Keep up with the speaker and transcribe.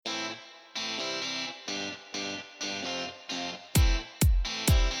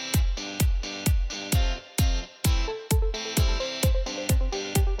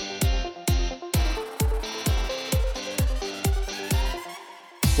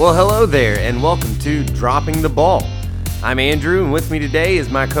Well, hello there, and welcome to Dropping the Ball. I'm Andrew, and with me today is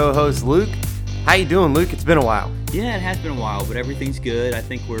my co-host Luke. How you doing, Luke? It's been a while. Yeah, it has been a while, but everything's good. I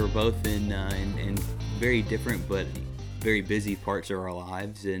think we're both in very different but very busy parts of our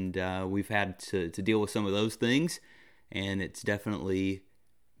lives, and we've had to deal with some of those things, and it's definitely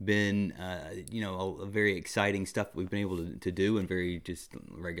been a very exciting stuff we've been able to do, and very just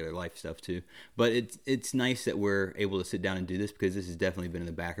regular life stuff too. But it's nice that we're able to sit down and do this, because this has definitely been in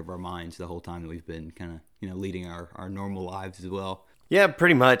the back of our minds the whole time that we've been kind of leading our normal lives as well. Yeah,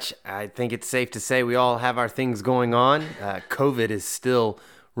 pretty much. I think it's safe to say we all have our things going on. COVID is still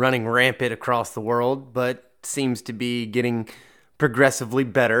running rampant across the world, but seems to be getting progressively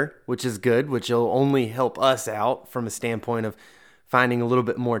better, which is good, which will only help us out from a standpoint of finding a little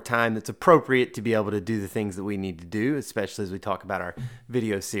bit more time that's appropriate to be able to do the things that we need to do, especially as we talk about our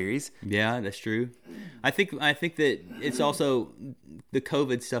video series. Yeah, that's true. I think that it's also, the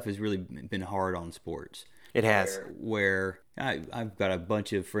COVID stuff has really been hard on sports. It has. Where I've got a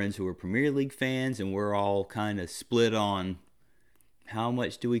bunch of friends who are Premier League fans, and we're all kind of split on how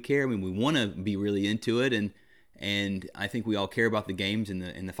much do we care. I mean, we want to be really into it, and I think we all care about the games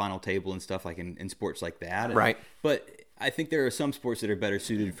in the final table and stuff, like in sports like that. Right. But I think there are some sports that are better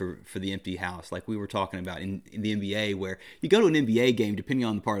suited for the empty house, like we were talking about in the NBA, where you go to an NBA game, depending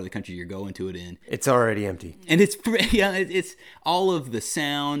on the part of the country you're going to it in, it's already empty, and it's all of the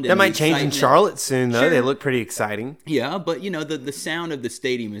sound. That might change in Charlotte soon, though. Sure. They look pretty exciting. Yeah, but the sound of the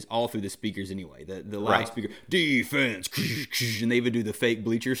stadium is all through the speakers anyway. The loudspeaker, defense, and they even do the fake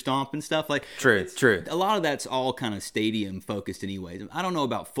bleacher stomp and stuff like. True. A lot of that's all kind of stadium focused, anyways. I don't know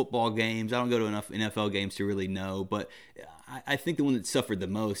about football games. I don't go to enough NFL games to really know, but I think the one that suffered the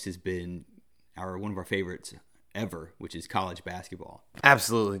most has been one of our favorites ever, which is college basketball.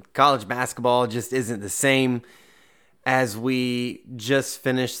 Absolutely. College basketball just isn't the same. As we just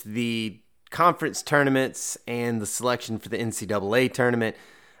finished the conference tournaments and the selection for the NCAA tournament,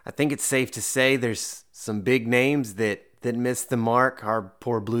 I think it's safe to say there's some big names that missed the mark. Our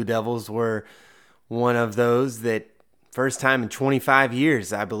poor Blue Devils were one of those that, first time in 25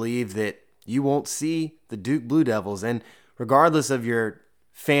 years, I believe, that you won't see the Duke Blue Devils. And regardless of your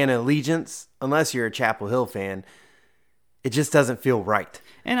fan allegiance, unless you're a Chapel Hill fan, it just doesn't feel right.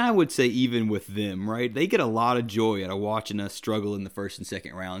 And I would say even with them, right, they get a lot of joy out of watching us struggle in the first and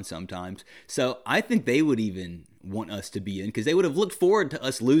second round sometimes. So I think they would even want us to be in, because they would have looked forward to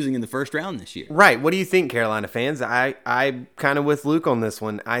us losing in the first round this year. Right. What do you think, Carolina fans? I'm kind of with Luke on this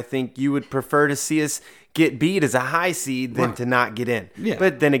one. I think you would prefer to see us get beat as a high seed than to not get in. Yeah.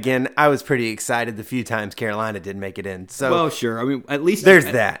 But then again, I was pretty excited the few times Carolina did make it in. So, well, sure. I mean, at least there's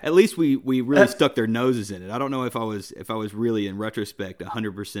that. At least we really stuck their noses in it. I don't know if I was really, in retrospect,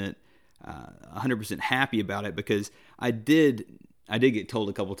 100% happy about it, because I did get told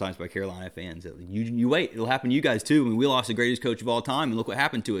a couple times by Carolina fans that you wait, it'll happen to you guys too. I mean, we lost the greatest coach of all time, and look what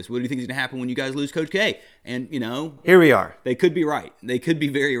happened to us. What do you think is going to happen when you guys lose Coach K? And, here we are. They could be right. They could be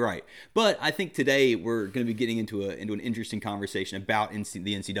very right. But I think today we're going to be getting into an interesting conversation about the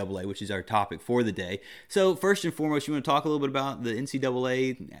NCAA, which is our topic for the day. So first and foremost, you want to talk a little bit about the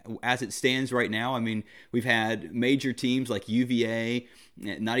NCAA as it stands right now. I mean, we've had major teams like UVA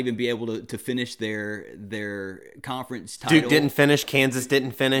not even be able to finish their conference title. Duke didn't finish. Kansas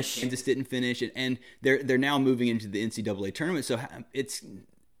didn't finish. And they're now moving into the NCAA tournament. So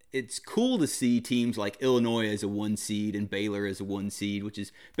it's cool to see teams like Illinois as a 1 seed and Baylor as a 1 seed,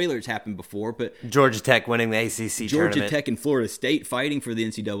 Baylor's happened before, but Georgia Tech winning the ACC tournament. Georgia Tech and Florida State fighting for the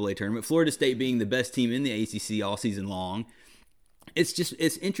NCAA tournament. Florida State being the best team in the ACC all season long.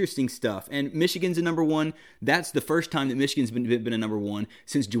 It's interesting stuff. And Michigan's a number 1. That's the first time that Michigan's been a number 1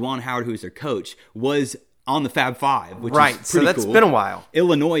 since Juwan Howard, who is their coach, was on the Fab Five, which is pretty cool. So that's been a while.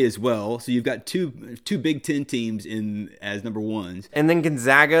 Illinois as well. So you've got two Big Ten teams as number 1s. And then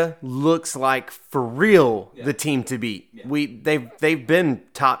Gonzaga looks like, for real, the team to beat. Yeah. They've been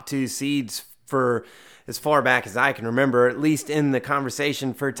top 2 seeds for as far back as I can remember, at least in the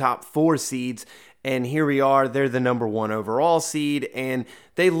conversation for top 4 seeds. And here we are, they're the number 1 overall seed, and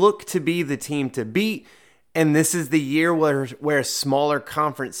they look to be the team to beat. And this is the year where a smaller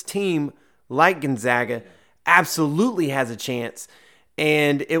conference team like Gonzaga absolutely has a chance.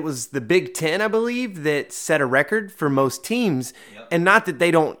 And it was the Big Ten, I believe, that set a record for most teams. Yep. And not that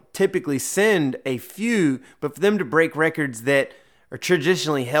they don't typically send a few, but for them to break records that are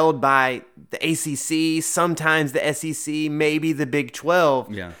traditionally held by the ACC, sometimes the SEC, maybe the Big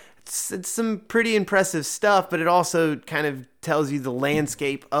 12. Yeah. It's some pretty impressive stuff, but it also kind of tells you the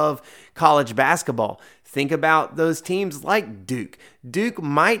landscape of college basketball. think about those teams like Duke. Duke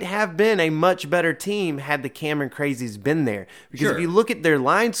might have been a much better team had the Cameron Crazies been there. Because if you look at their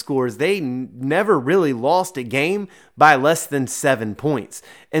line scores, they never really lost a game by less than 7 points.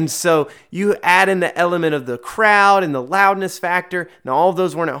 And so you add in the element of the crowd and the loudness factor. Now, all of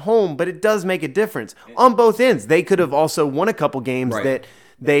those weren't at home, but it does make a difference. On both ends, they could have also won a couple games that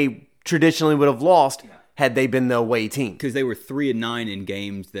they traditionally would have lost had they been the away team. Because they were 3-9 in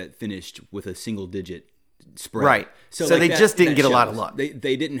games that finished with a single-digit spread. Right. So like they just didn't get a lot of luck.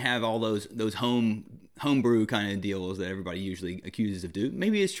 They didn't have all those homebrew kind of deals that everybody usually accuses of Duke.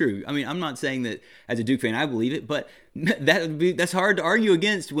 Maybe it's true. I mean, I'm not saying that as a Duke fan I believe it, but that's hard to argue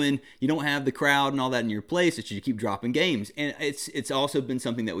against when you don't have the crowd and all that in your place, that you keep dropping games. And it's also been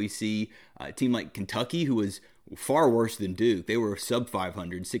something that we see a team like Kentucky, who was far worse than Duke. They were sub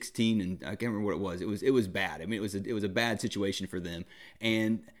 500, 16, and I can't remember what it was. It was bad. I mean, it was a bad situation for them,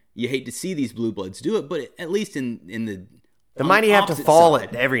 and you hate to see these blue bloods do it, but at least in the mighty have to fall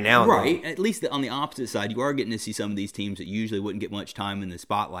at every now and then. Right. At least on the opposite side, you are getting to see some of these teams that usually wouldn't get much time in the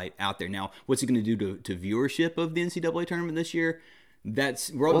spotlight out there. Now, what's it going to do to viewership of the NCAA tournament this year?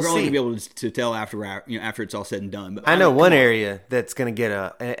 We're only going to be able to tell after it's all said and done. But I know one area that's going to get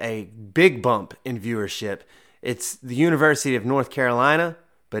a big bump in viewership. It's the University of North Carolina,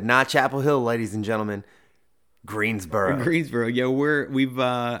 but not Chapel Hill, ladies and gentlemen. Greensboro. Yeah, we've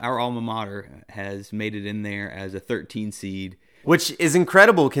our alma mater has made it in there as a 13 seed, which is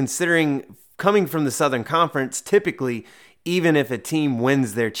incredible considering coming from the Southern Conference. Typically, even if a team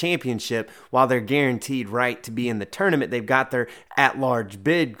wins their championship, while they're guaranteed right to be in the tournament, they've got their at-large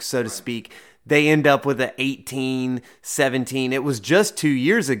bid, so to speak. They end up with an 18, 17. It was just 2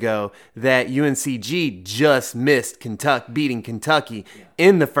 years ago that UNCG just missed beating Kentucky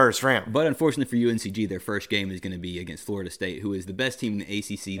in the first round. But unfortunately for UNCG, their first game is going to be against Florida State, who is the best team in the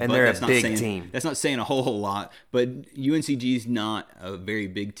ACC. And but they're that's a big team. That's not saying a whole lot, but UNCG is not a very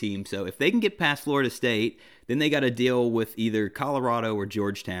big team. So if they can get past Florida State, then they got to deal with either Colorado or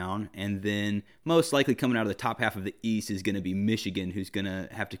Georgetown, and then most likely coming out of the top half of the East is going to be Michigan, who's going to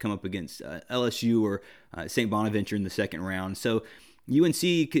have to come up against LSU or St. Bonaventure in the second round. So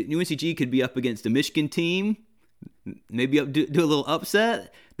UNCG could be up against a Michigan team, maybe do a little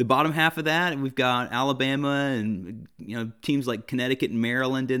upset. The bottom half of that, we've got Alabama and teams like Connecticut and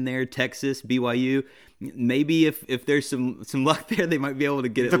Maryland in there, Texas, BYU. Maybe if there's some luck there, they might be able to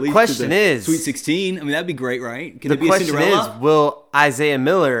get at least to the Sweet 16. I mean, that'd be great, right? The question is, will Isaiah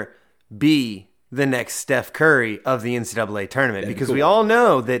Miller be the next Steph Curry of the NCAA tournament? Because we all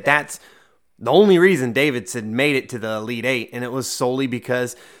know that that's the only reason Davidson made it to the Elite Eight, and it was solely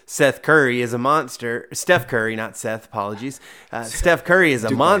because Seth Curry is a monster. Steph Curry, not Seth, apologies. Steph Curry is a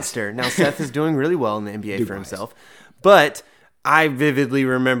monster. Now, Seth is doing really well in the NBA for himself. But I vividly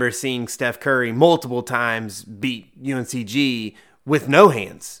remember seeing Steph Curry multiple times beat UNCG with no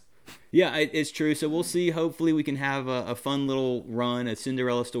hands. Yeah, it's true. So we'll see. Hopefully we can have a fun little run, a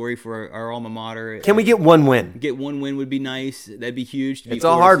Cinderella story for our alma mater. Can we get one win? Get one win would be nice. That'd be huge. It's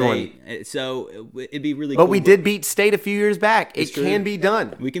a hard one. So it'd be really cool. But we did beat State a few years back. It can be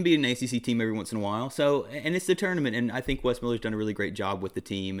done. We can beat an ACC team every once in a while. So, and it's the tournament, and I think Wes Miller's done a really great job with the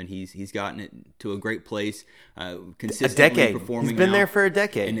team, and he's gotten it to a great place. Consistently a decade. Performing. He's been now. there for a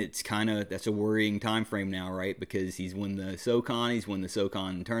decade. And it's that's a worrying time frame now, right? Because he's won the SoCon, he's won the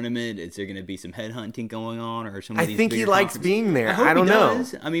SoCon tournament. Is there going to be some headhunting going on, or some? I think he likes being there. I don't know.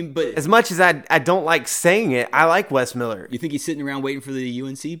 I mean, but as much as I don't like saying it, I like Wes Miller. You think he's sitting around waiting for the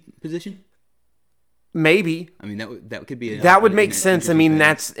UNC position? Maybe. I mean, that could be that would make sense. I mean,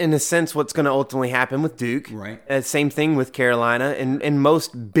 that's in a sense what's going to ultimately happen with Duke. Right. Same thing with Carolina and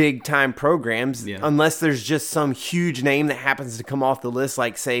most big time programs. Yeah. Unless there's just some huge name that happens to come off the list,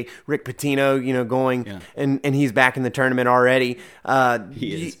 like say Rick Pitino, going and he's back in the tournament already.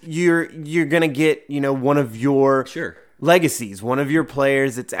 He is. You're going to get one of your legacies, one of your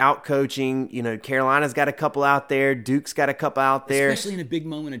players that's out coaching. Carolina's got a couple out there. Duke's got a couple out there. Especially in a big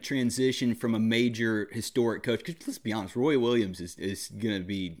moment of transition from a major historic coach. Because let's be honest, Roy Williams is going to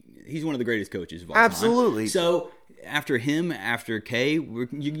be – he's one of the greatest coaches of all time. Absolutely. So after him, after Kay,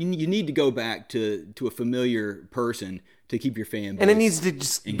 you need to go back to a familiar person to keep your fan base. And it needs to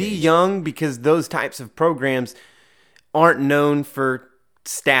just be young, because those types of programs aren't known for –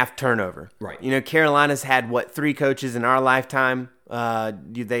 staff turnover. Right. Carolina's had 3 coaches in our lifetime.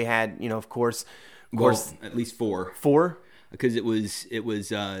 They had, of course, at least 4. 4? Because it was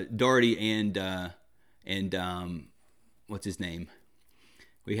Doherty and what's his name?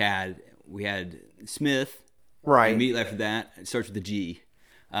 We had Smith. Right. Immediately after that, it starts with a G.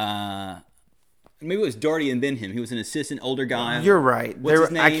 maybe it was Doherty and then him. He was an assistant, older guy. You're right. What's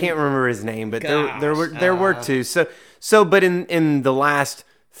his name? I can't remember his name, but there were two. So, but in the last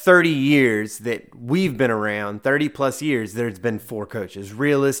 30 years that we've been around, 30 plus years, there's been 4 coaches.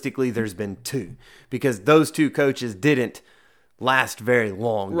 Realistically, there's been 2 because those 2 coaches didn't last very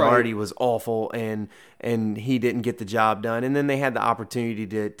long. Right. Doherty was awful and he didn't get the job done. And then they had the opportunity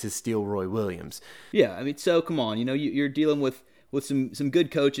to steal Roy Williams. Yeah, I mean, so come on, you're dealing with some good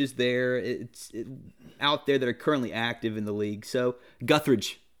coaches there out there that are currently active in the league. So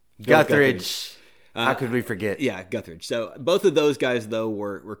Guthridge. How could we forget? Yeah, Guthridge. So both of those guys, though,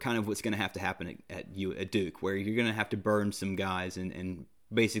 were kind of what's going to have to happen at Duke, where you're going to have to burn some guys and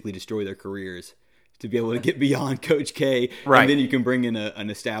basically destroy their careers to be able to get beyond Coach K. Right. And then you can bring in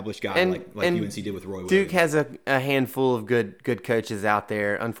an established guy like UNC did with Roy Williams. Duke has a handful of good coaches out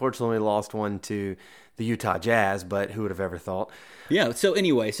there. Unfortunately, lost one to the Utah Jazz, but who would have ever thought? Yeah. So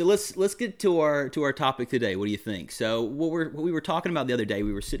anyway, let's get to our topic today. What do you think? So what we were talking about the other day,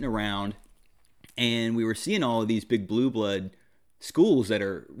 we were sitting around and we were seeing all of these big blue blood schools that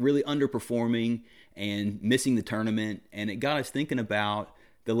are really underperforming and missing the tournament, and it got us thinking about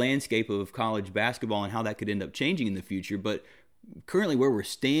the landscape of college basketball and how that could end up changing in the future. But currently where we're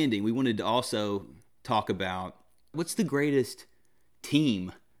standing, we wanted to also talk about what's the greatest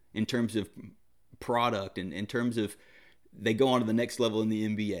team in terms of product and in terms of they go on to the next level in the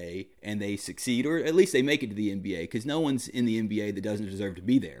NBA and they succeed, or at least they make it to the NBA, because no one's in the NBA that doesn't deserve to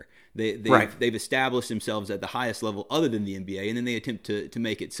be there. They've established themselves at the highest level other than the NBA, and then they attempt to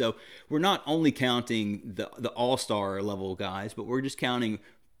make it. So we're not only counting the all-star level guys, but we're just counting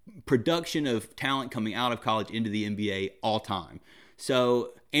production of talent coming out of college into the NBA all time.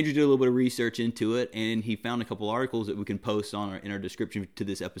 So Andrew did a little bit of research into it, and he found a couple articles that we can post in our description to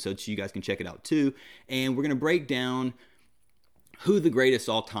this episode, so you guys can check it out too. And we're going to break down who the greatest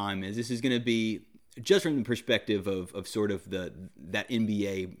all time is. This is going to be just from the perspective of sort of that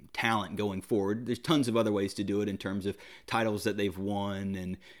NBA talent going forward. There's tons of other ways to do it in terms of titles that they've won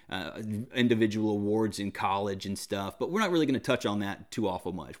and individual awards in college and stuff, but we're not really going to touch on that too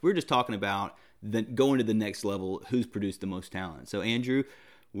awful much. We're just talking about going to the next level, who's produced the most talent. So Andrew,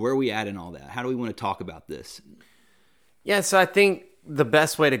 where are we at in all that? How do we want to talk about this? Yeah, so I think the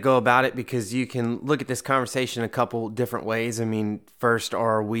best way to go about it, because you can look at this conversation a couple different ways. I mean, first,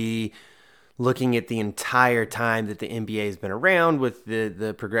 are we looking at the entire time that the NBA has been around with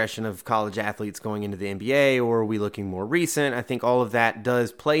the progression of college athletes going into the NBA, or are we looking more recent? I think all of that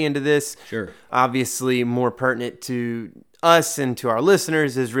does play into this. Sure. Obviously, more pertinent to us and to our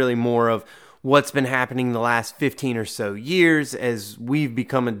listeners is really more of what's been happening the last 15 or so years as we've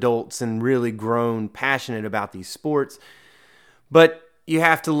become adults and really grown passionate about these sports. But you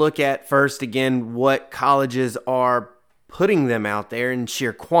have to look at first, again, what colleges are putting them out there in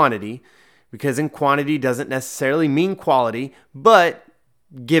sheer quantity, because in quantity doesn't necessarily mean quality, but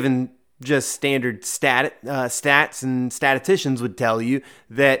given just standard stats and statisticians would tell you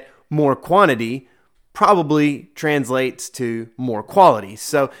that more quantity probably translates to more quality.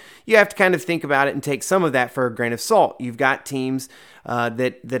 So you have to kind of think about it and take some of that for a grain of salt. You've got teams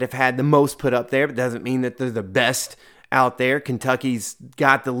that have had the most put up there, but doesn't mean that they're the best out there. Kentucky's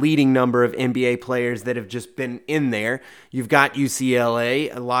got the leading number of NBA players that have just been in there. You've got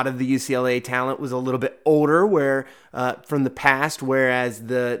UCLA. A lot of the UCLA talent was a little bit older from the past, whereas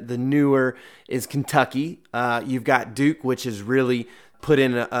the newer is Kentucky. You've got Duke, which has really put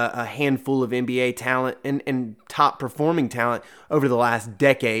in a handful of NBA talent and top performing talent over the last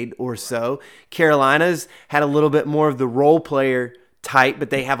decade or so. Carolina's had a little bit more of the role player type, but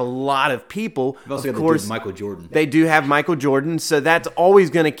they have a lot of people. Of course, Michael Jordan. They do have Michael Jordan, so that's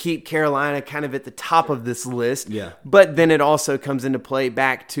always going to keep Carolina kind of at the top of this list. Yeah. But then it also comes into play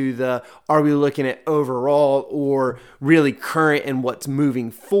back to are we looking at overall or really current and what's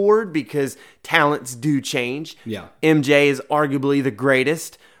moving forward, because talents do change. Yeah. MJ is arguably the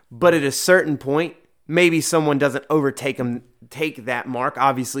greatest, but at a certain point, maybe someone doesn't take that mark.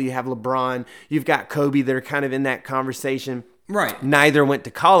 Obviously, you have LeBron, you've got Kobe that are kind of in that conversation. Right. Neither went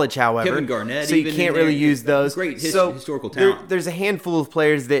to college, however. Kevin Garnett. So you can't really use those. Great historical talent. There's a handful of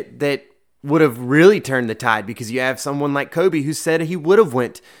players that would have really turned the tide, because you have someone like Kobe who said he would have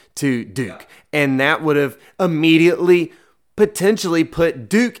went to Duke. Yeah. And that would have immediately potentially put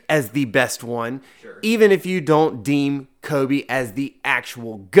Duke as the best one, sure, even if you don't deem Kobe as the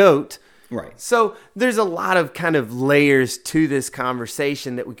actual GOAT. Right. So there's a lot of kind of layers to this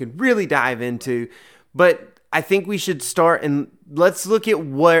conversation that we could really dive into. But I think we should start and let's look at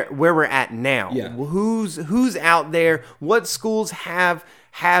where we're at now. Yeah. Who's out there? What schools have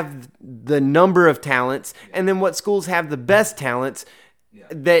the number of talents, and then what schools have the best talents,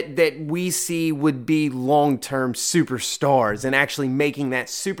 that we see would be long-term superstars and actually making that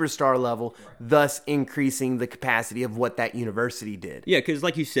superstar level, thus increasing the capacity of what that university did. Yeah, because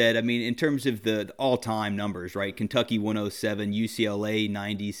like you said, I mean, in terms of the all-time numbers, right? Kentucky 107, UCLA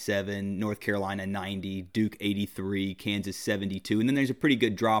 97, North Carolina 90, Duke 83, Kansas 72, and then there's a pretty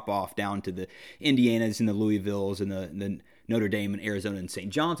good drop-off down to the Indianas and the Louisvilles and the Notre Dame and Arizona and St.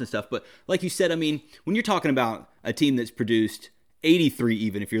 John's and stuff. But like you said, I mean, when you're talking about a team that's produced 83,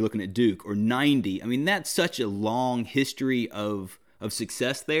 even if you're looking at Duke, or 90, I mean, that's such a long history of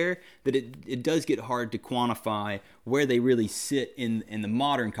success there that it does get hard to quantify where they really sit in the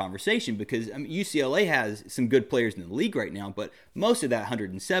modern conversation, because I mean, UCLA has some good players in the league right now, but most of that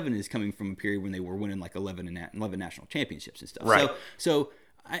 107 is coming from a period when they were winning like 11 national championships and stuff. Right.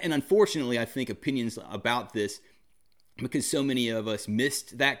 And unfortunately, I think opinions about this, because so many of us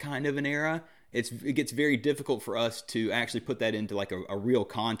missed that kind of an era, it gets very difficult for us to actually put that into like a real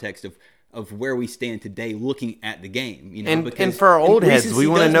context of where we stand today looking at the game. You know, and for our old heads, we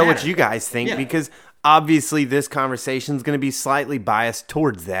want to know matter. what you guys think, because obviously this conversation is going to be slightly biased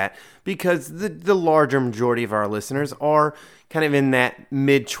towards that, because the larger majority of our listeners are kind of in that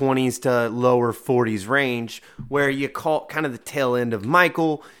mid-20s to lower 40s range, where you caught kind of the tail end of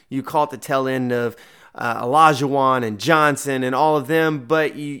Michael, you caught the tail end of Olajuwon and Johnson and all of them,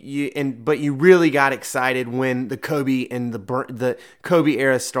 but you really got excited when the Kobe and the Kobe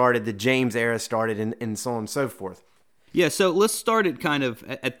era started, the James era started, and so on and so forth. Yeah, so let's start it kind of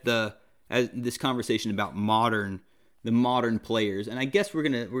at this conversation about the modern players, and I guess we're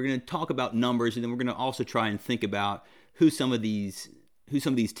gonna talk about numbers, and then we're gonna also try and think about who some of these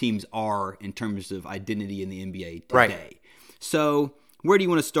teams are in terms of identity in the NBA today. Right. So where do you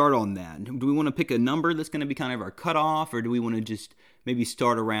want to start on that? Do we want to pick a number that's going to be kind of our cutoff, or do we want to just maybe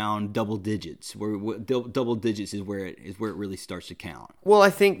start around double digits, where double digits is where it really starts to count? Well,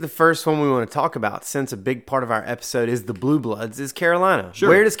 I think the first one we want to talk about, since a big part of our episode is the Blue Bloods, is Carolina. Sure.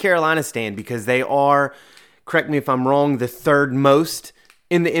 Where does Carolina stand? Because they are, correct me if I'm wrong, the third most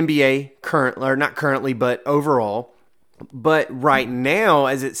in the NBA currently, or not currently, but overall. But right now,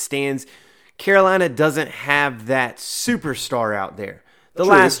 as it stands, Carolina doesn't have that superstar out there. The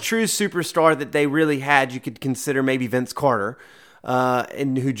last true superstar that they really had, you could consider maybe Vince Carter,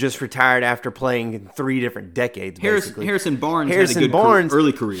 and who just retired after playing in 3 different decades, basically. Harrison Barnes had a good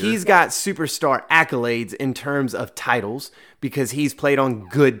early career. He's got superstar accolades in terms of titles because he's played on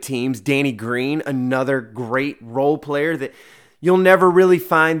good teams. Danny Green, another great role player that you'll never really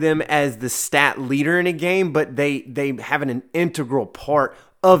find them as the stat leader in a game, but they have an integral part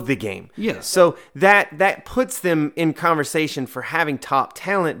of the game. Yeah. So that puts them in conversation for having top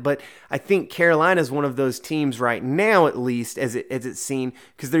talent, but I think Carolina is one of those teams right now, at least as it's seen,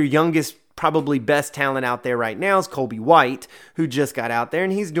 because their youngest, probably best talent out there right now is Colby White, who just got out there,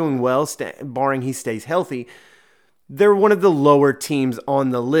 and he's doing well, barring he stays healthy. They're one of the lower teams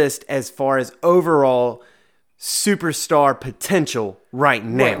on the list as far as overall superstar potential right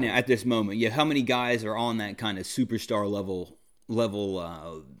now. Right now, at this moment. Yeah, how many guys are on that kind of superstar level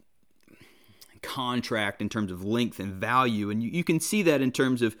contract in terms of length and value, and you can see that in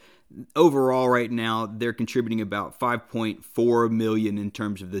terms of overall right now they're contributing about $5.4 million in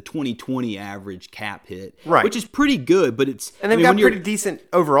terms of the 2020 average cap hit, right, which is pretty good, but they've got pretty decent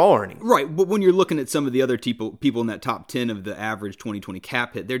overall earnings, right? But when you're looking at some of the other people in that top 10 of the average 2020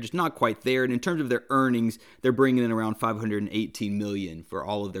 cap hit, they're just not quite there. And in terms of their earnings, they're bringing in around $518 million for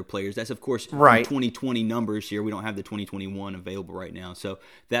all of their players. That's of course right 2020 numbers here. We don't have the 2021 available right now, so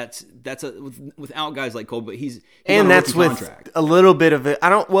that's without guys like Cole, but he's and that's with contract. A little bit of it.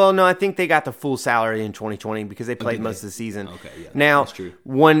 I think they got the full salary in 2020 because they played most of the season. Okay, yeah, now, that's true.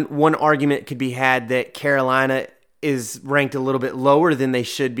 One argument could be had that Carolina is ranked a little bit lower than they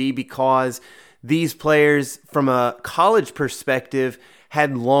should be because these players, from a college perspective,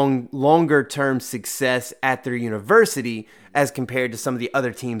 had longer term success at their university as compared to some of the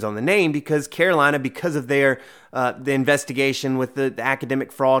other teams on the name, because Carolina, because of their the investigation with the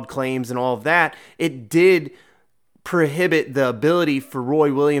academic fraud claims and all of that, it did prohibit the ability for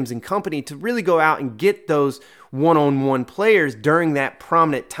Roy Williams and company to really go out and get those one-on-one players during that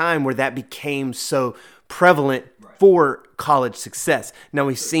prominent time where that became so prevalent for college success. Now,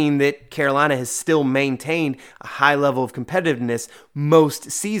 we've seen that Carolina has still maintained a high level of competitiveness most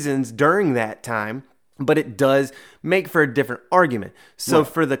seasons during that time, but it does make for a different argument. So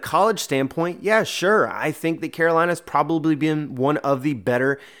for the college standpoint, yeah, sure, I think that Carolina's probably been one of the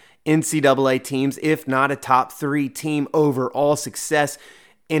better NCAA teams, if not a top 3 team overall success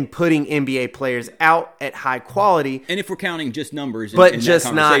in putting NBA players out at high quality. And if we're counting just numbers, but in just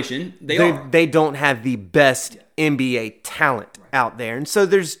that conversation, they don't have the best NBA talent out there. And so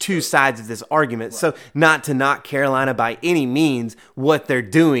there's two sides of this argument. Right. So not to knock Carolina by any means, what they're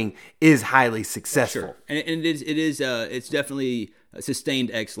doing is highly successful. Sure. And it's definitely sustained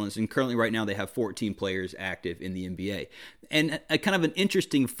excellence. And currently right now they have 14 players active in the NBA. And a kind of an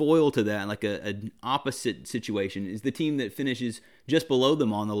interesting foil to that, like an opposite situation, is the team that finishes just below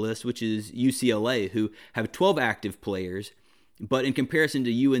them on the list, which is UCLA, who have 12 active players. But in comparison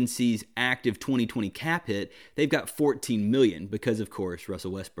to UNC's active 2020 cap hit, they've got 14 million because, of course,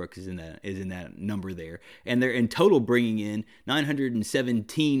 Russell Westbrook is in that number there, and they're in total bringing in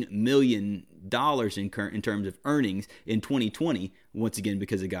 $917 million in terms of earnings in 2020. Once again,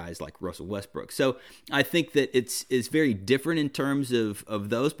 because of guys like Russell Westbrook. So I think that it's very different in terms of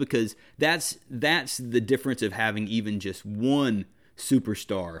those, because that's the difference of having even just one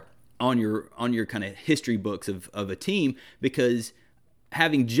superstar on your kind of history books of a team, because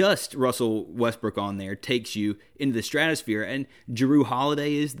having just Russell Westbrook on there takes you into the stratosphere. And Jrue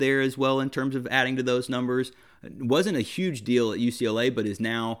Holiday is there as well in terms of adding to those numbers. It wasn't a huge deal at UCLA, but is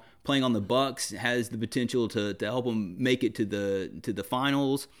now playing on the Bucks, has the potential to help them make it to the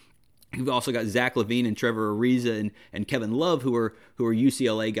finals. You've also got Zach LaVine and Trevor Ariza and Kevin Love, who are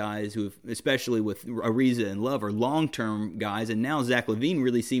UCLA guys who, especially with Ariza and Love, are long-term guys. And now Zach LaVine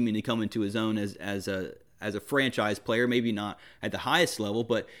really seeming to come into his own as a franchise player, maybe not at the highest level,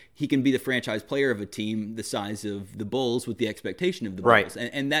 but he can be the franchise player of a team the size of the Bulls with the expectation of the Bulls. Right.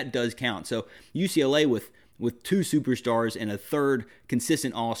 And that does count. So UCLA with two superstars and a third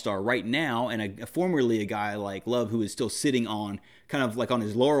consistent all-star right now, and formerly a guy like Love who is still sitting on kind of like on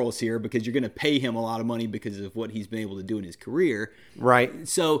his laurels here, because you're going to pay him a lot of money because of what he's been able to do in his career. Right.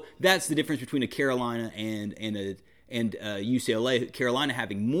 So that's the difference between a Carolina and UCLA. Carolina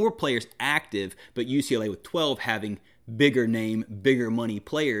having more players active, but UCLA with 12 having bigger name, bigger money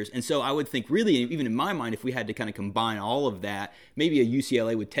players. And so I would think, really, even in my mind, if we had to kind of combine all of that, maybe a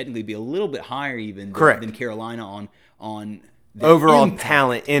UCLA would technically be a little bit higher even than Carolina on the overall impact.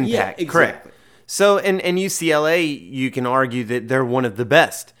 Talent impact. Yeah, exactly. Correct. So in UCLA, you can argue that they're one of the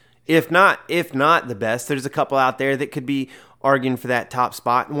best. If not the best, there's a couple out there that could be arguing for that top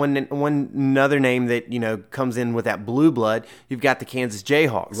spot. One another name that comes in with that blue blood, you've got the Kansas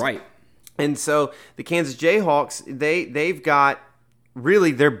Jayhawks. Right. And so the Kansas Jayhawks, they've got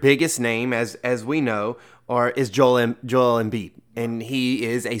really their biggest name, as we know, is Joel Embiid. And he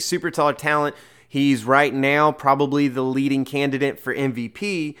is a super tall talent. He's right now probably the leading candidate for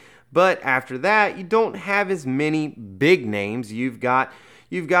MVP. But after that, you don't have as many big names. You've got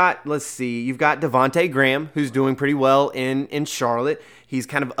Devontae Graham, who's doing pretty well in Charlotte. He's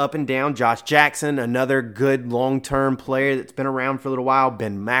kind of up and down. Josh Jackson, another good long-term player that's been around for a little while.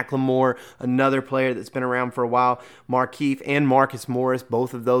 Ben McLemore, another player that's been around for a while. Markieff and Marcus Morris,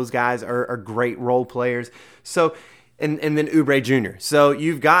 both of those guys are great role players. So, and then Oubre Jr. So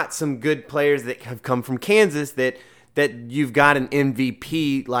you've got some good players that have come from Kansas that you've got an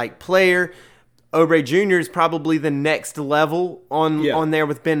MVP-like player. Oubre Jr. is probably the next level on there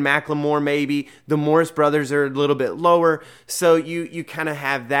with Ben McLemore maybe. The Morris brothers are a little bit lower. So you kind of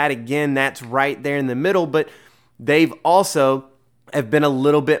have that again. That's right there in the middle. But they've also have been a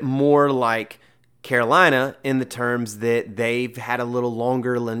little bit more like Carolina in the terms that they've had a little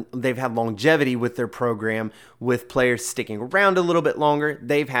longer. They've had longevity with their program, with players sticking around a little bit longer.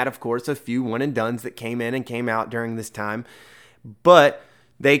 They've had, of course, a few one-and-dones that came in and came out during this time. But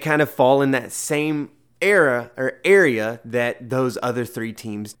they kind of fall in that same era or area that those other three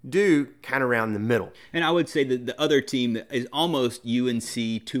teams do, kind of around the middle. And I would say that the other team that is almost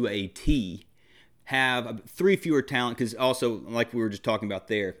UNC to a T have three fewer talent, because also, like we were just talking about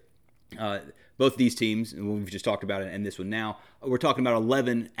there, both these teams, and we've just talked about it, and this one now, we're talking about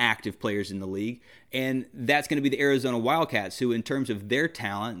 11 active players in the league, and that's going to be the Arizona Wildcats, who, in terms of their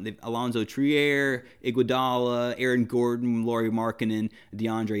talent, they've Alonzo Trier, Iguodala, Aaron Gordon, Lauri Markkanen,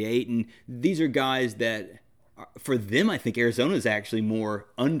 DeAndre Ayton. These are guys that, for them, I think Arizona is actually more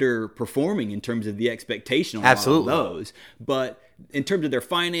underperforming in terms of the expectation on Absolutely. A lot of those. But in terms of their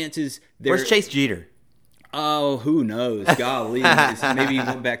finances, where's Chase Jeter? Oh, who knows? Golly, maybe he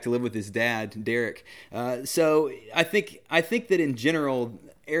went back to live with his dad, Derek. So I think that in general,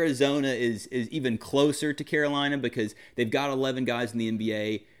 Arizona is even closer to Carolina because they've got 11 guys in the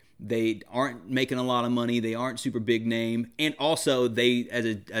NBA. They aren't making a lot of money. They aren't super big name, and also they,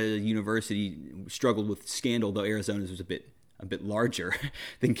 as a university, struggled with scandal. Though Arizona's was a bit larger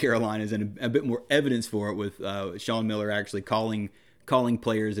than Carolina's, and a bit more evidence for it, with Sean Miller actually calling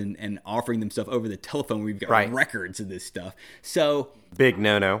players and offering them stuff over the telephone. We've got records of this stuff. So big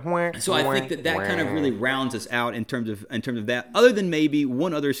no. So I think that kind of really rounds us out in terms of that. Other than maybe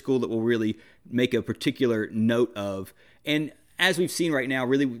one other school that we'll really make a particular note of, and as we've seen right now,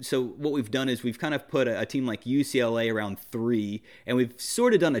 really, so what we've done is we've kind of put a team like UCLA around 3, and we've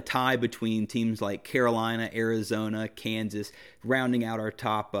sort of done a tie between teams like Carolina, Arizona, Kansas, rounding out our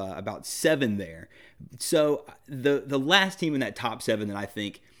top about 7 there. So the last team in that top 7 that I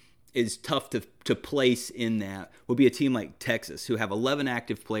think is tough to place in that would be a team like Texas, who have 11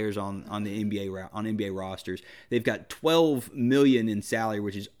 active players on the NBA rosters. They've got $12 million in salary,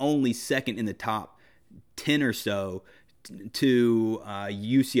 which is only second in the top 10 or so to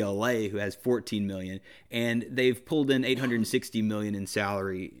UCLA, who has $14 million, and they've pulled in $860 million in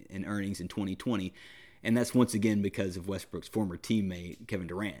salary and earnings in 2020, and that's once again because of Westbrook's former teammate Kevin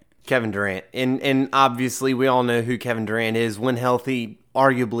Durant. And obviously we all know who Kevin Durant is. When healthy,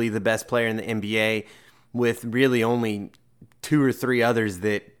 arguably the best player in the NBA, with really only 2 or 3 others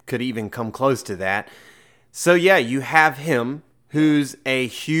that could even come close to that. So yeah, you have him, who's a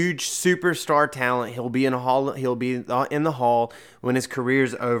huge superstar talent. He'll be in the hall when his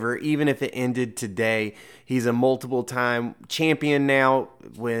career's over, even if it ended today. He's a multiple-time champion now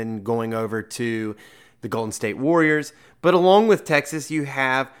when going over to the Golden State Warriors. But along with Texas, you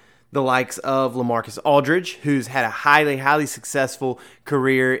have the likes of LaMarcus Aldridge, who's had a highly, highly successful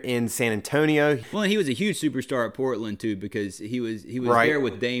career in San Antonio. Well, and he was a huge superstar at Portland, too, because he was right there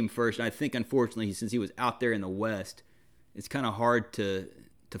with Dame first. And I think, unfortunately, since he was out there in the West, it's kind of hard to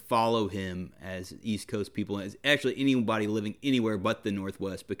follow him as East Coast people, as actually anybody living anywhere but the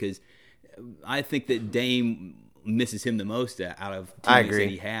Northwest, because I think that Dame misses him the most out of teammates that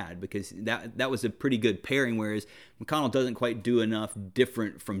he had, because that was a pretty good pairing, whereas McConnell doesn't quite do enough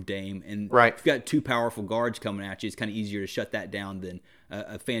different from Dame. And right. If you've got 2 powerful guards coming at you, it's kind of easier to shut that down than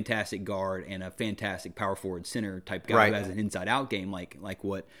a fantastic guard and a fantastic power forward center type guy who has an inside-out game like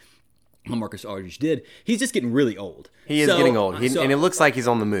what LaMarcus Aldridge did. He's just getting really old. He is getting old, and it looks like he's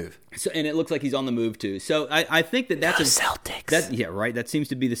on the move. And it looks like he's on the move too. So I think that's Celtics. Yeah, right. That seems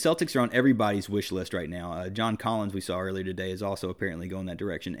to be the Celtics are on everybody's wish list right now. John Collins, we saw earlier today, is also apparently going that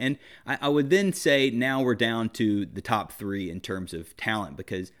direction. And I would then say now we're down to the top 3 in terms of talent,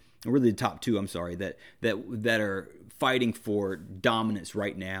 because really the top 2. I'm sorry, that are fighting for dominance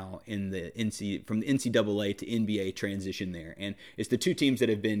right now in the from the NCAA to NBA transition there, and it's the 2 teams that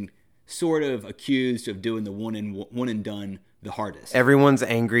have been sort of accused of doing the one and done the hardest. Everyone's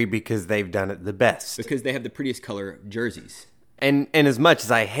angry because they've done it the best. Because they have the prettiest color jerseys. And as much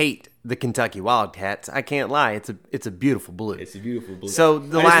as I hate the Kentucky Wildcats, I can't lie, it's a beautiful blue. It's a beautiful blue. So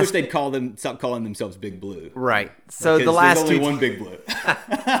I just wish they'd stop calling themselves Big Blue. Right. So because the last there's only one Big Blue.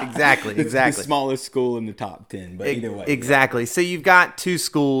 Exactly. It's the smallest school in the top 10, but either way. Exactly. Yeah. So you've got 2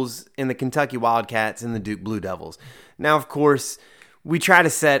 schools in the Kentucky Wildcats and the Duke Blue Devils. Now, of course, we try to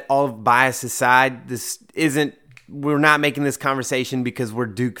set all of bias aside. We're not making this conversation because we're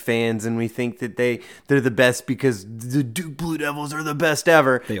Duke fans and we think that they're the best because the Duke Blue Devils are the best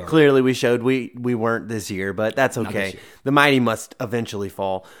ever. They are. Clearly we showed we weren't this year, but that's okay. The mighty must eventually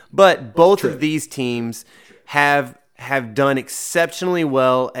fall. But both of these teams have done exceptionally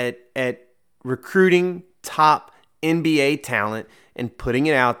well at recruiting top NBA talent and putting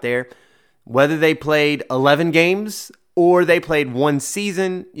it out there. Whether they played 11 games or they played 1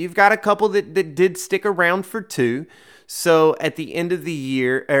 season, you've got a couple that did stick around for 2. So at the end of the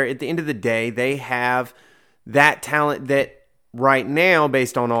year, or at the end of the day, they have that talent that right now,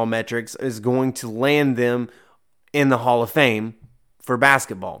 based on all metrics, is going to land them in the Hall of Fame for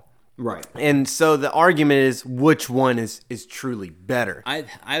basketball. Right. And so the argument is which one is truly better.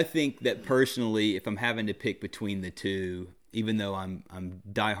 I think that personally, if I'm having to pick between the 2, even though I'm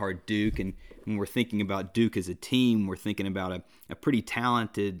diehard Duke, and when we're thinking about Duke as a team, we're thinking about a pretty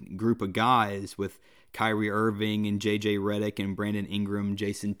talented group of guys with Kyrie Irving and J.J. Redick and Brandon Ingram,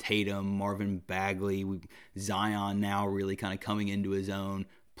 Jason Tatum, Marvin Bagley, Zion now really kind of coming into his own,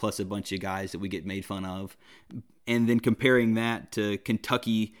 plus a bunch of guys that we get made fun of. And then comparing that to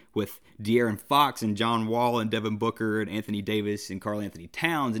Kentucky with De'Aaron Fox and John Wall and Devin Booker and Anthony Davis and Karl Anthony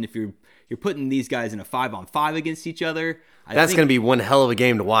Towns. And if you're putting these guys in a 5-on-5 against each other, that's going to be one hell of a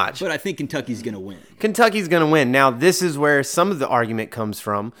game to watch. But I think Kentucky's going to win. Kentucky's going to win. Now, this is where some of the argument comes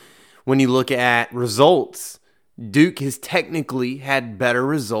from. When you look at results, Duke has technically had better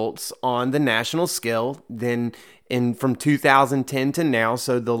results on the national scale than from 2010 to now.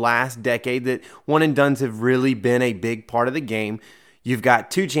 So the last decade that one and dones have really been a big part of the game. You've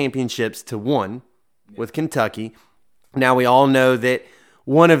got 2 championships to 1 with Kentucky. Now, we all know that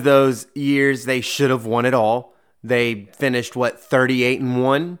one of those years they should have won it all. They finished,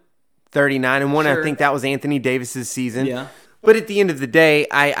 38-1, 39-1. Sure. I think that was Anthony Davis's season. Yeah. But at the end of the day,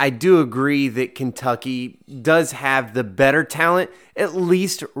 I do agree that Kentucky does have the better talent, at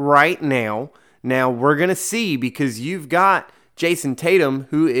least right now. Now, we're going to see, because you've got Jason Tatum,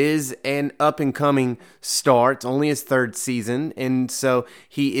 who is an up-and-coming star. It's only his third season, and so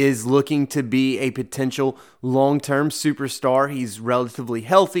he is looking to be a potential long-term superstar. He's relatively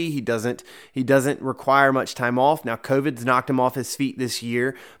healthy. He doesn't require much time off. Now, COVID's knocked him off his feet this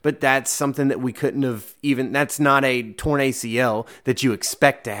year, but that's something that we couldn't have even – that's not a torn ACL that you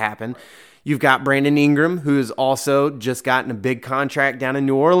expect to happen. You've got Brandon Ingram, who has also just gotten a big contract down in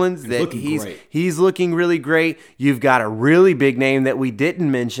New Orleans. He's looking really great. You've got a really big name that we didn't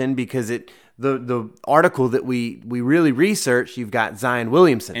mention because the article that we really researched, you've got Zion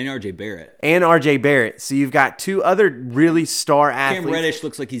Williamson. And R.J. Barrett. So you've got two other really star athletes. Cam Reddish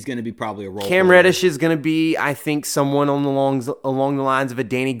looks like he's going to be probably a role Cam player. Reddish is going to be, I think, someone along the lines of a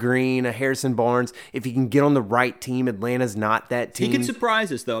Danny Green, a Harrison Barnes. If he can get on the right team, Atlanta's not that team. He can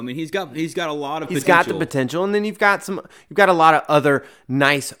surprise us, though. I mean, he's got a lot of potential. He's got the potential, and then you've got a lot of other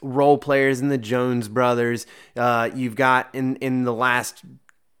nice role players in the Jones brothers. You've got in the last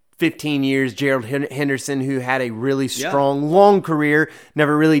 15 years, Gerald Henderson, who had a really strong, long career,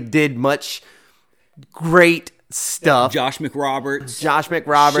 never really did much great stuff. Josh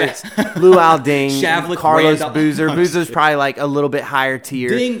McRoberts, Lou Alding, Shavlik, Carlos Randall. Boozer. Boozer's probably like a little bit higher tier.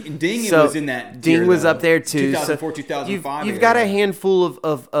 Ding was in that tier, Ding was up there too. 2004, 2005. You've got a handful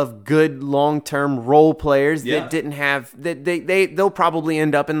of good long-term role players that didn't have that they'll probably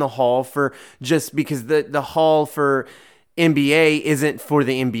end up in the Hall for just because the Hall for NBA isn't for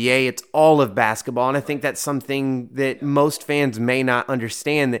the NBA, it's all of basketball, and I think that's something that most fans may not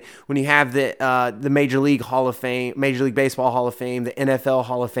understand, that when you have the Major League Hall of Fame, Major League Baseball Hall of Fame, the NFL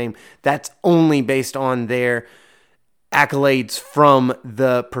Hall of Fame, that's only based on their accolades from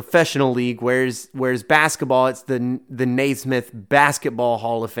the professional league, whereas basketball, it's the Naismith Basketball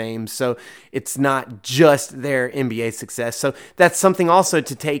Hall of Fame, so it's not just their NBA success. So that's something also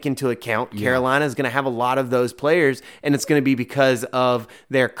to take into account. Carolina is going to have a lot of those players, and it's going to be because of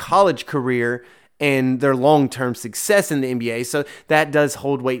their college career and their long-term success in the NBA, so that does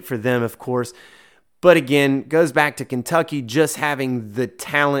hold weight for them, of course. But again, goes back to Kentucky just having the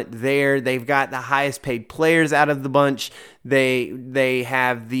talent there. They've got the highest paid players out of the bunch. They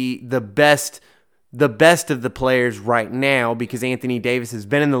have the best of the players right now because Anthony Davis has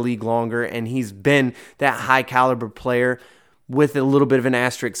been in the league longer and he's been that high caliber player with a little bit of an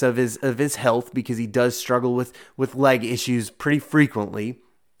asterisk of his health because he does struggle with leg issues pretty frequently.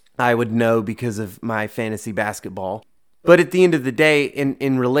 I would know because of my fantasy basketball. But at the end of the day,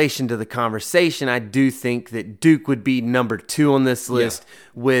 in relation to the conversation, I do think that Duke would be number 2 on this list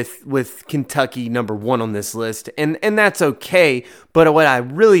with Kentucky number 1 on this list. And that's okay. But what I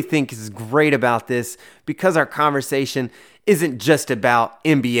really think is great about this, because our conversation isn't just about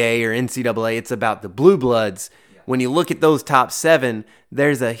NBA or NCAA, it's about the Blue Bloods. When you look at those top 7,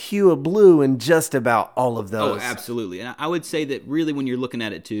 there's a hue of blue in just about all of those. Oh, absolutely. And I would say that really when you're looking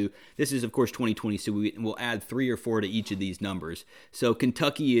at it too, this is, of course, 2020, so we'll add 3 or 4 to each of these numbers. So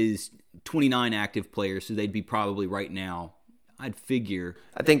Kentucky is 29 active players, so they'd be probably right now, I'd figure.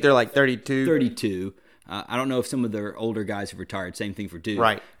 I think they're like 32. 32. I don't know if some of their older guys have retired. Same thing for Duke.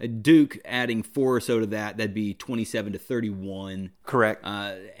 Right. Duke adding 4 or so to that'd be 27 to 31. Correct.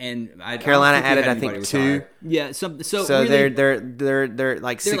 And Carolina added, I think, 2. Yeah. So really, they're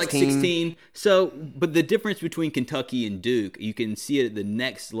like 16. They're like 16. So, but the difference between Kentucky and Duke, you can see it at the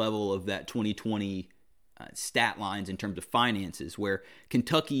next level of that 2020 stat lines in terms of finances, where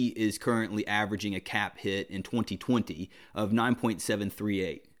Kentucky is currently averaging a cap hit in 2020 of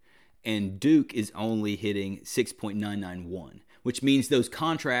 9.738. And Duke is only hitting 6.991, which means those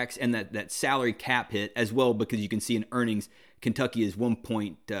contracts and that salary cap hit as well, because you can see in earnings, Kentucky is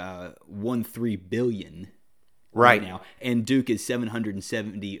 $1.13 billion right now, and Duke is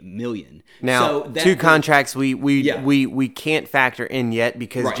 $770 million. Now, so 2 contracts we can't factor in yet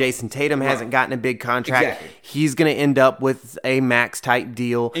because Jason Tatum hasn't gotten a big contract. Exactly. He's going to end up with a max type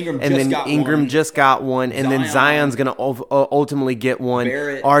deal, Ingram just got one, and then Zion's going to ultimately get one.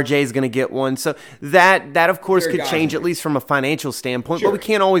 RJ's going to get one. So that of course could change at least from a financial standpoint, but we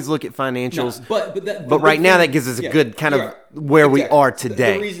can't always look at financials. No, but right now that gives us a good kind of where we are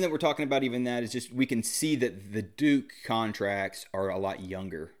today. The reason that we're talking about even that is just we can see that the Duke contracts are a lot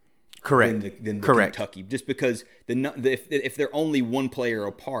younger. Correct. Than Kentucky, just because if they're only one player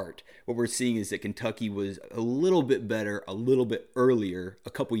apart, what we're seeing is that Kentucky was a little bit better, a little bit earlier, a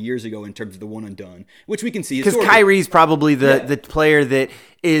couple years ago in terms of the one and done, which we can see because Kyrie's probably the player that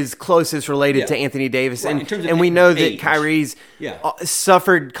is closest related to Anthony Davis, and we know that Kyrie's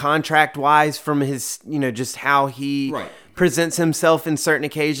suffered contract wise from his just how he presents himself in certain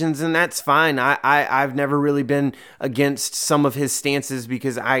occasions, and that's fine. I've never really been against some of his stances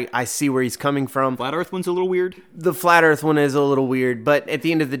because I see where he's coming from. Flat Earth one's a little weird. The Flat Earth one is a little weird, but at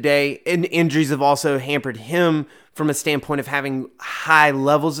the end of the day, injuries have also hampered him from a standpoint of having high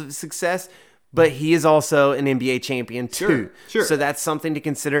levels of success. But he is also an NBA champion too. Sure. So that's something to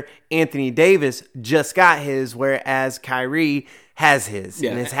consider. Anthony Davis just got his, whereas Kyrie has his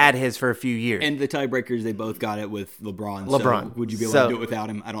and has had his for a few years. And the tiebreakers, they both got it with LeBron. So would you be able to do it without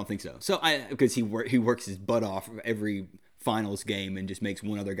him? I don't think so. So because he works his butt off every finals game and just makes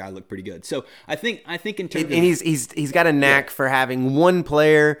one other guy look pretty good. So I think in terms of, he's got a knack for having one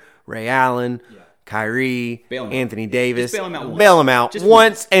player, Ray Allen. Yeah. Kyrie, Anthony Davis, bail him out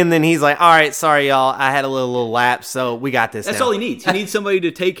once, and then he's like, all right, sorry, y'all, I had a little lapse, so we got this. That's all he needs. He needs somebody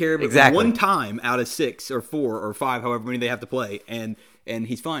to take care of it one time out of 6 or 4 or 5, however many they have to play, and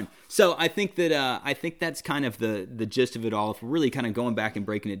he's fine. So I think that's kind of the gist of it all. If we're really kind of going back and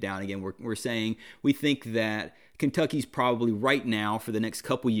breaking it down again, we're saying we think that Kentucky's probably right now for the next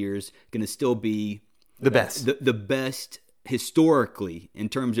couple years going to still be the best. The best historically in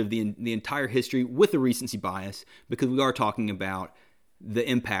terms of the entire history with a recency bias, because we are talking about the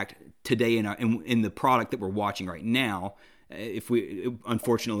impact today in the product that we're watching right now. If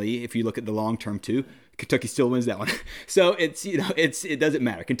you look at the long term too, Kentucky still wins that one. So it doesn't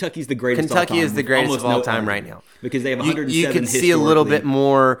matter. Kentucky's the greatest. Kentucky of all time, is the greatest of all time right now because they have 107. You can see a little bit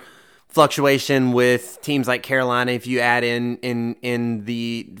more fluctuation with teams like Carolina. If you add in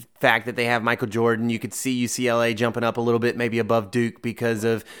the fact that they have Michael Jordan, you could see UCLA jumping up a little bit, maybe above Duke because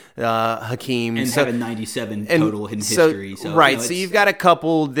of Hakeem and having 97 total in history. So, right, so you've got a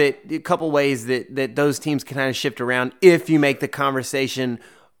couple ways that those teams can kind of shift around if you make the conversation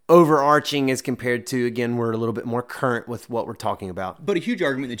overarching as compared to, again, we're a little bit more current with what we're talking about. But a huge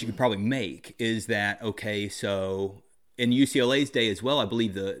argument that you could probably make is that, okay, so in UCLA's day as well, I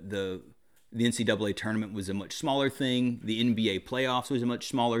believe the NCAA tournament was a much smaller thing. The NBA playoffs was a much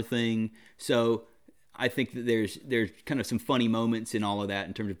smaller thing. So I think that there's kind of some funny moments in all of that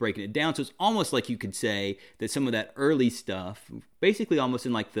in terms of breaking it down. So it's almost like you could say that some of that early stuff, basically almost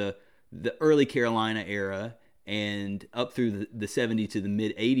in like the early Carolina era and up through the 70s to the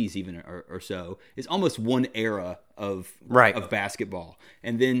mid 80s even or so, is almost one era of basketball.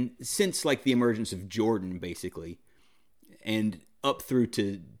 And then since like the emergence of Jordan, basically, and up through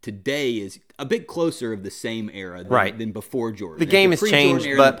to today is a bit closer of the same era than before Jordan. The game has changed,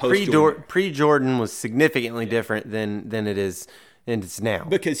 but pre-Jordan was significantly different than it is and it's now.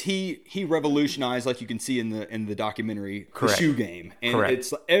 Because he revolutionized, like you can see in the documentary, Correct. the shoe game. And Correct.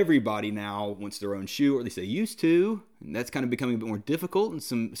 It's everybody now wants their own shoe, or at least they used to. And that's kind of becoming a bit more difficult, and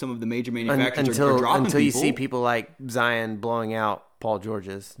some of the major manufacturers are dropping until you people. see people like Zion blowing out Paul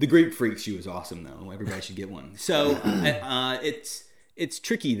George's. The Greek Freak shoe is awesome, though. Everybody should get one. So it's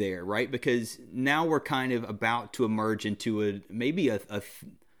tricky there, right? Because now we're kind of about to emerge into maybe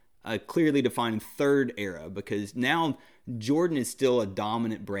a clearly defined third era, because now Jordan is still a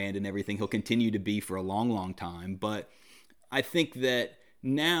dominant brand and everything. He'll continue to be for a long, long time. But I think that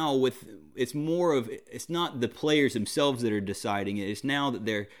now it's not the players themselves that are deciding it. It's now that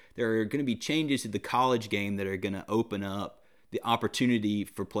there are going to be changes to the college game that are going to open up the opportunity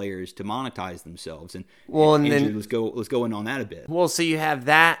for players to monetize themselves. And then let's go in on that a bit. Well, so you have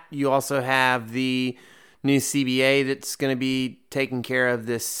that. You also have the new CBA that's going to be taken care of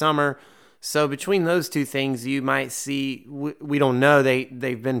this summer. So between those two things, you might see, we don't know,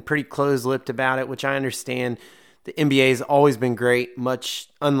 they've been pretty close-lipped about it, which I understand. The NBA has always been great, much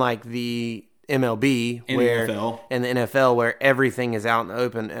unlike the MLB and the NFL, where everything is out in the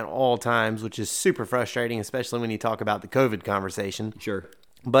open at all times, which is super frustrating, especially when you talk about the COVID conversation. Sure.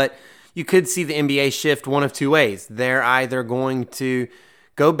 But you could see the NBA shift one of two ways. They're either going to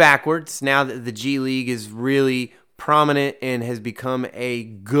go backwards now that the G League is really prominent and has become a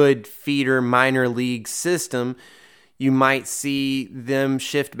good feeder minor league system. You might see them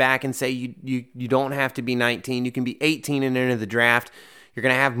shift back and say you don't have to be 19. You can be 18 and enter the draft. You're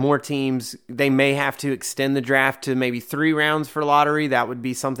going to have more teams. They may have to extend the draft to maybe 3 rounds for lottery. That would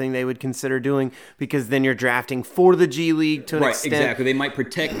be something they would consider doing, because then you're drafting for the G League to an extent. Right, exactly. They might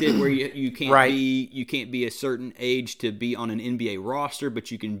protect it where you can't be a certain age to be on an NBA roster,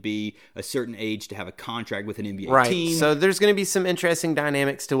 but you can be a certain age to have a contract with an NBA team. So there's going to be some interesting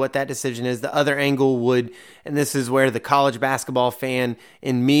dynamics to what that decision is. The other angle would, and this is where the college basketball fan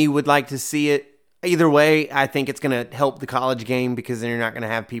in me would like to see it. Either way, I think it's going to help the college game, because then you're not going to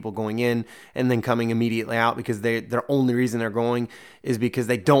have people going in and then coming immediately out, because their only reason they're going is because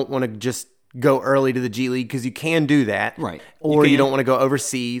they don't want to just go early to the G League, because you can do that. Right. Or you don't want to go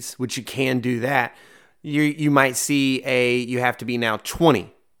overseas, which you can do that. you might see you have to be now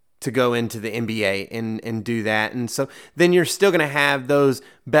 20 to go into the NBA and do that. And so then you're still going to have those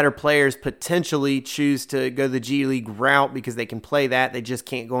better players potentially choose to go the G League route because they can play that. They just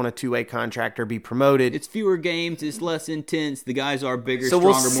can't go on a two-way contract or be promoted. It's fewer games. It's less intense. The guys are bigger, so stronger,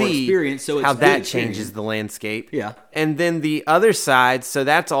 we'll see more experienced. So it's how that experience. changes the landscape. Yeah. And then the other side, so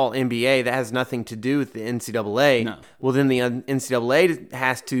that's all NBA. That has nothing to do with the NCAA. No. Well, then the NCAA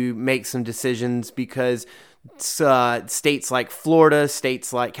has to make some decisions because states like Florida,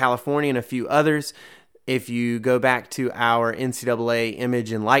 states like California, and a few others. If you go back to our NCAA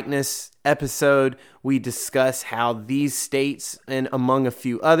image and likeness episode, we discuss how these states, and among a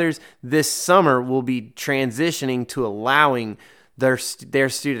few others, this summer will be transitioning to allowing their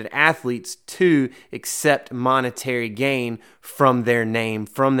student athletes to accept monetary gain from their name,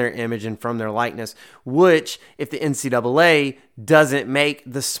 from their image, and from their likeness, which, if the NCAA doesn't make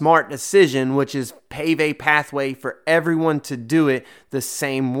the smart decision, which is pave a pathway for everyone to do it the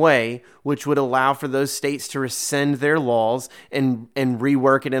same way, which would allow for those states to rescind their laws and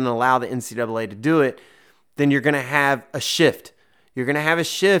rework it and allow the NCAA to do it, then you're going to have a shift. You're going to have a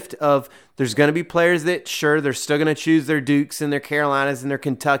shift of there's going to be players that, sure, they're still going to choose their Dukes and their Carolinas and their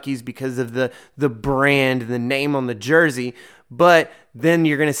Kentuckys because of the brand, the name on the jersey. But then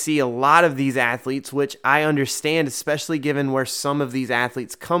you're going to see a lot of these athletes, which I understand, especially given where some of these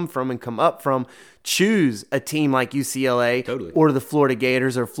athletes come from and come up from, choose a team like UCLA or the Florida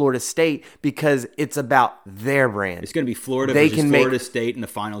Gators or Florida State because it's about their brand. It's going to be Florida versus Florida State in the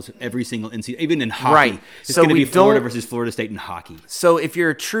finals every single NCAA, even in hockey. Right. It's going to be Florida versus Florida State in hockey. So if you're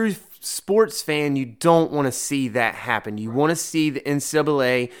a true sports fan, you don't want to see that happen. You want to see the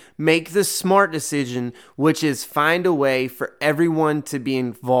NCAA make the smart decision, which is find a way for everyone to be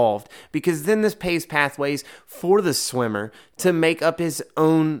involved, because then this paves pathways for the swimmer to make up his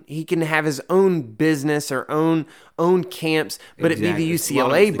own. He can have his own business or own camps, but it be the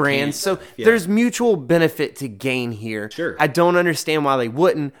UCLA brand. So there's mutual benefit to gain here. Sure. I don't understand why they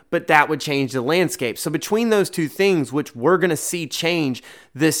wouldn't, but that would change the landscape. So between those two things, which we're going to see change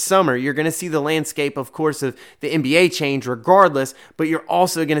this summer, you're going to see the landscape, of course, of the NBA change regardless, but you're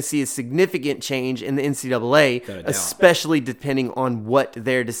also going to see a significant change in the NCAA, especially depending on what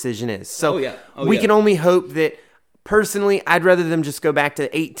their decision is. So we can only hope that. Personally, I'd rather them just go back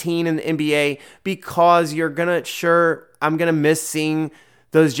to 18 in the NBA because I'm going to miss seeing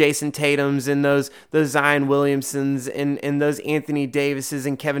those Jason Tatums and those Zion Williamsons and those Anthony Davises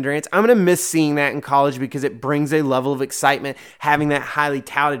and Kevin Durant's. I'm going to miss seeing that in college because it brings a level of excitement, having that highly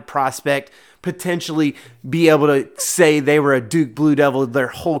touted prospect potentially be able to say they were a Duke Blue Devil their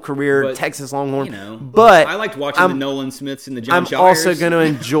whole career, Texas Longhorn. But I liked watching the Nolan Smiths and the John Shires. I'm also going to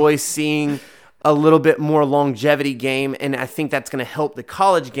enjoy seeing a little bit more longevity game, and I think that's going to help the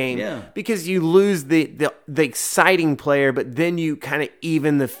college game because you lose the exciting player, but then you kind of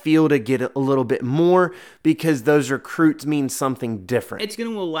even the field to get a little bit more because those recruits mean something different. It's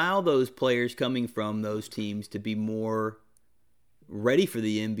going to allow those players coming from those teams to be more ready for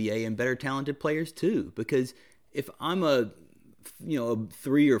the NBA and better talented players too, because if I'm a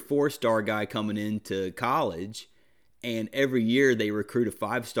 3 or 4 star guy coming into college, and every year they recruit a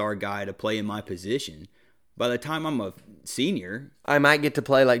 5-star guy to play in my position, by the time I'm a senior, I might get to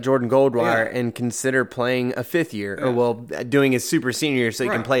play like Jordan Goldwire and consider playing a 5th year, or doing his super senior year so he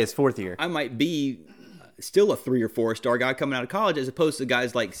can play his 4th year. I might be still a 3 or 4-star guy coming out of college, as opposed to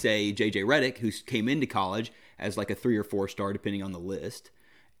guys like, say, J.J. Redick, who came into college as like a 3 or 4-star, depending on the list.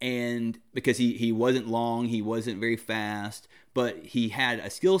 And because he wasn't long, he wasn't very fast, but he had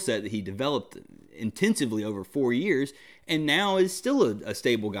a skill set that he developed intensively over 4 years, and now is still a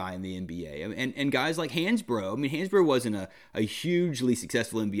stable guy in the NBA. And guys like Hansbrough, Hansbrough wasn't a hugely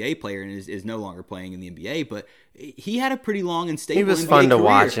successful NBA player and is no longer playing in the NBA, but he had a pretty long and stable NBA career. He was fun to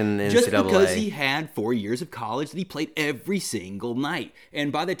watch in the NCAA. Just because he had 4 years of college that he played every single night.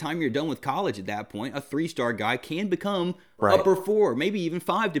 And by the time you're done with college at that point, a 3-star guy can become upper 4, maybe even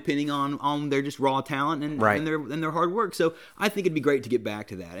 5, depending on their just raw talent and their hard work. So I think it'd be great to get back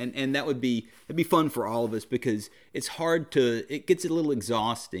to that. And that'd be fun for all of us, because it's it gets a little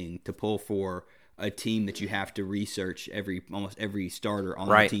exhausting to pull for a team that you have to research almost every starter on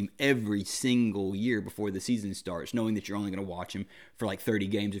the team every single year before the season starts, knowing that you're only going to watch them for like 30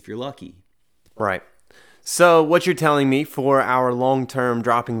 games if you're lucky. Right. So what you're telling me, for our long-term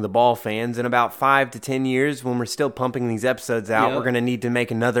dropping the ball fans, in about 5 to 10 years, when we're still pumping these episodes out, we're going to need to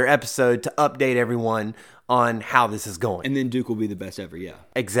make another episode to update everyone on how this is going. And then Duke will be the best ever, yeah.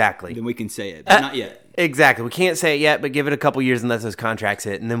 Exactly. Then we can say it, but not yet. Exactly. We can't say it yet, but give it a couple years and let those contracts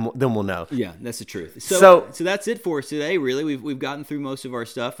hit, and then we'll know. Yeah, that's the truth. So that's it for us today. Really, we've gotten through most of our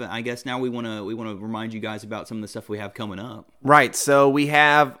stuff. I guess now we want to remind you guys about some of the stuff we have coming up. Right. So we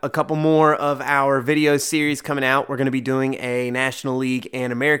have a couple more of our video series coming out. We're going to be doing a National League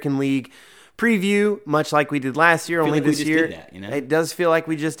and American League preview, much like we did last year. Only this year, it does feel like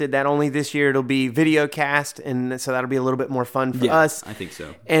we just did that. Only this year, it'll be video cast, and so that'll be a little bit more fun for us. I think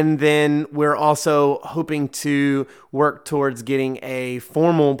so. And then we're also hoping to work towards getting a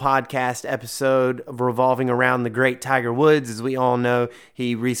formal podcast episode revolving around the great Tiger Woods. As we all know,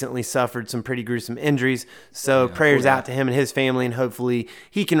 he recently suffered some pretty gruesome injuries. So prayers out to him and his family, and hopefully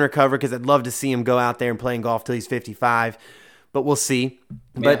he can recover, because I'd love to see him go out there and playing golf till he's 55. But we'll see.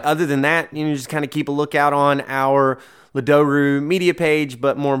 But other than that, just kind of keep a lookout on our Ladoru media page,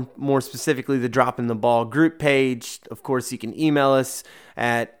 but more specifically the Dropping the Ball group page. Of course, you can email us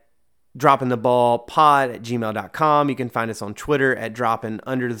at droppingtheballpod@gmail.com. You can find us on Twitter at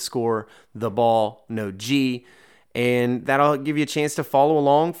dropping_the_ball, no G. And that'll give you a chance to follow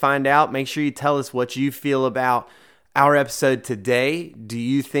along, find out. Make sure you tell us what you feel about our episode today. Do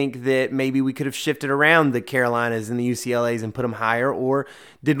you think that maybe we could have shifted around the Carolinas and the UCLAs and put them higher, or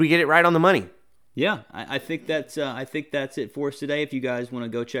did we get it right on the money? Yeah, I think that's it for us today. If you guys want to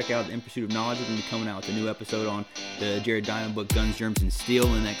go check out In Pursuit of Knowledge, we're going to be coming out with a new episode on the Jared Diamond book, Guns, Germs, and Steel,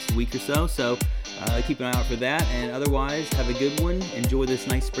 in the next week or so. So keep an eye out for that. And otherwise, have a good one. Enjoy this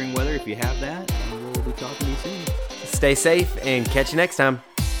nice spring weather if you have that. And we'll be talking to you soon. Stay safe and catch you next time.